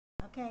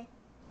Okay.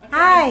 Okay.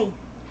 Hi.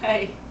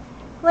 Hey,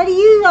 What are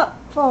you up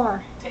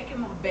for? taking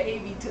my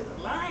baby to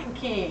the Lion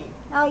King.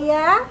 Oh,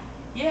 yeah?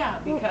 Yeah,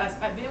 because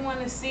I've been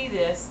wanting to see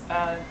this.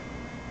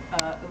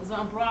 It was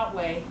on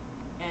Broadway,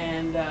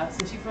 and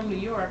since you're from New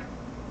York,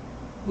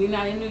 we're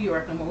not in New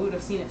York no more. We would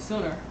have seen it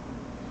sooner.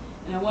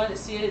 And I wanted to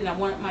see it, and I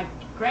wanted my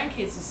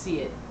grandkids to see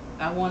it.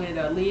 I wanted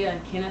Leah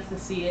and Kenneth to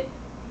see it,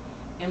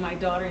 and my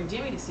daughter and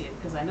Jimmy to see it,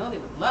 because I know they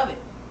would love it.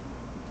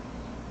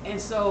 And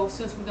so,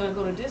 since we're going to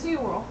go to Disney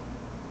World,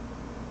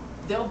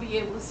 they'll be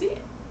able to see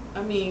it.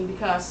 I mean,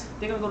 because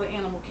they're going to go to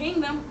Animal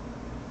Kingdom,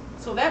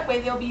 so that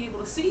way they'll be able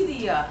to see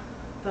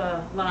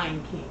the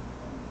Lion King.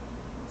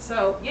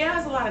 So, yeah,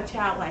 there's a lot of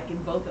childlike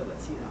in both of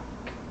us, you know,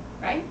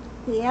 right?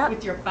 Yep.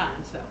 With your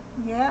fine self.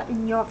 Yep,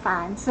 and your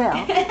fine self.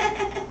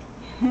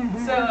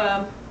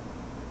 So,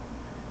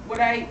 we're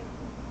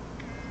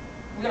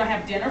gonna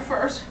have dinner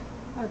first.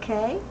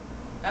 Okay.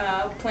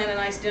 Plan a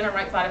nice dinner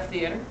right by the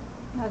theater,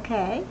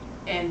 Okay.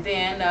 and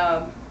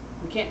then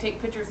we can't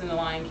take pictures in the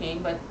Lion King,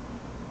 but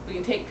we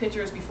can take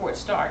pictures before it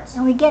starts.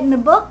 And we getting the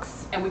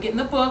books? And we get in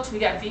the books.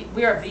 We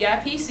are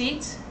VIP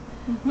seats.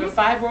 Mm-hmm. We're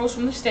 5 rows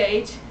from the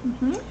stage.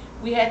 Mm-hmm.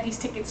 We had these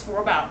tickets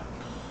for about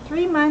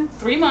 3 months.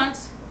 3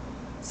 months.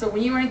 So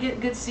when you want to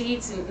get good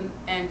seats,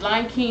 and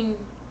Lion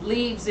King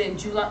leaves in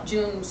June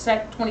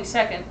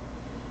 22nd,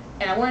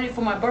 and I wanted it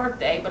for my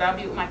birthday, but I'll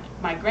be with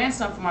my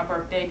grandson for my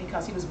birthday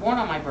because he was born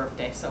on my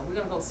birthday. So we're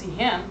going to go see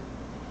him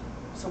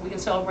so we can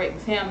celebrate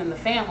with him and the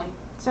family.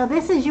 So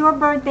this is your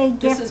birthday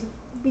gift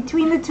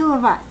between the two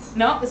of us?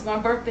 No, it's my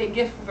birthday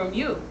gift from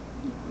you.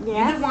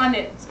 Yes. You're the one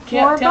that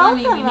kept telling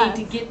me we need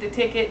to get the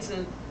tickets,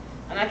 and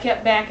I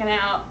kept backing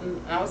out,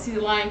 and I would see the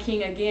Lion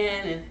King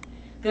again, and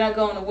then I'd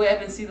go on the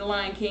web and see the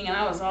Lion King, and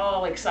I was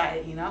all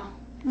excited, you know?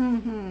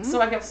 Mm-hmm. So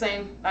I kept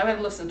saying, I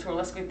better listen to her,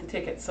 let's get the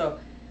tickets. So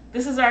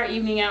this is our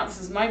evening out. This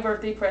is my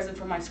birthday present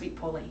for my sweet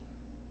Pauline.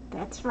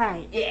 That's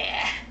right.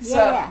 Yeah.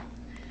 Yeah.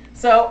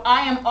 So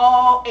I am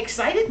all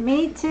excited.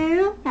 Me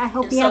too. I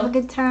hope And you so have a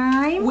good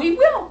time. We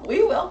will.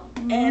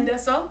 Mm-hmm. And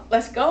so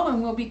let's go,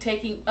 and we'll be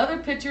taking other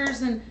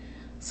pictures and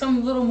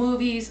some little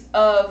movies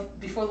of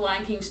before the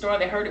Lion King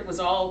started. I heard it was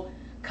all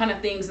kind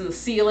of things in the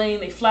ceiling.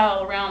 They fly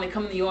all around. They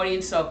come in the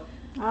audience. So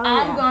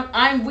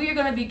we're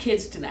gonna be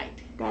kids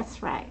tonight.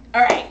 That's right.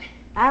 All right.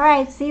 All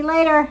right. See you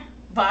later.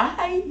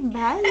 Bye.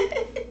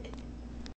 Bye.